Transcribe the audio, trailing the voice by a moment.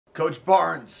Coach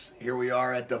Barnes, here we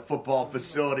are at the football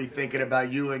facility thinking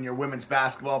about you and your women's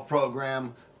basketball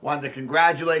program. Wanted to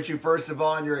congratulate you, first of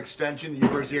all, on your extension. The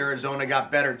University of Arizona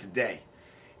got better today.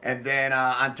 And then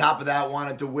on top of that,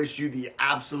 wanted to wish you the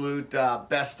absolute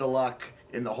best of luck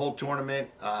in the whole tournament.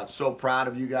 So proud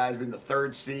of you guys being the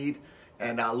 3rd seed.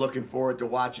 And looking forward to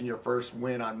watching your first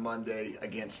win on Monday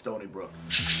against Stony Brook.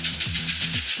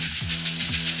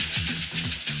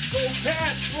 Go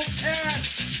Cats! Go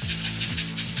Cats!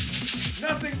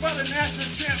 Nothing but a national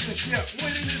championship.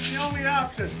 Winning is the only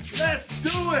option. Let's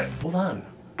do it! Hold on.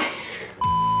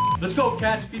 Let's go,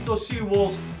 Cats. Beat those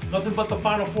Seawolves. Nothing but the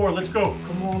Final Four. Let's go.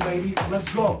 Come on, ladies.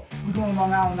 Let's go. We're going to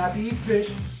Long Island not to eat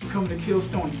fish. We're coming to kill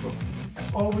Stony Brook.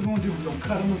 That's all we're going to do. We're going to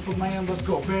cut them for lamb. Let's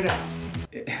go. Bear down.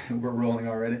 We're rolling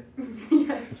already?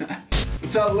 Yes.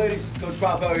 What's up, ladies? Coach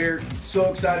Popo here.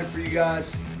 So excited for you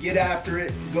guys. Get after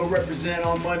it. Go represent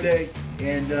on Monday.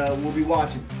 And we'll be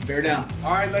watching. Bear down.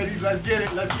 All right, ladies, let's get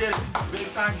it. Let's get it.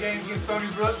 Big time game against Stony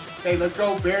Brook. Hey, let's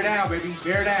go. Bear down, baby.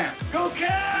 Bear down. Go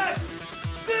Cats!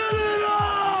 Fill it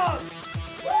up!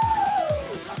 Woo!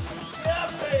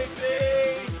 Yeah,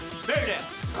 baby! Bear down.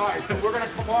 All right, so we're going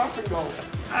to come off and go.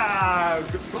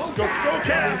 Go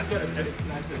Cats! There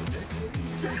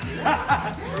you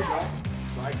go.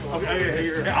 Okay,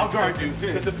 here. I'll guard you.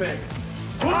 Hit the peg.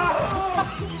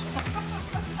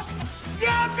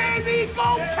 Yeah, baby!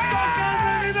 Go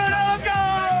Cats! Go,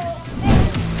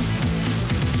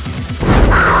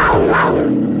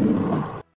 baby! Go!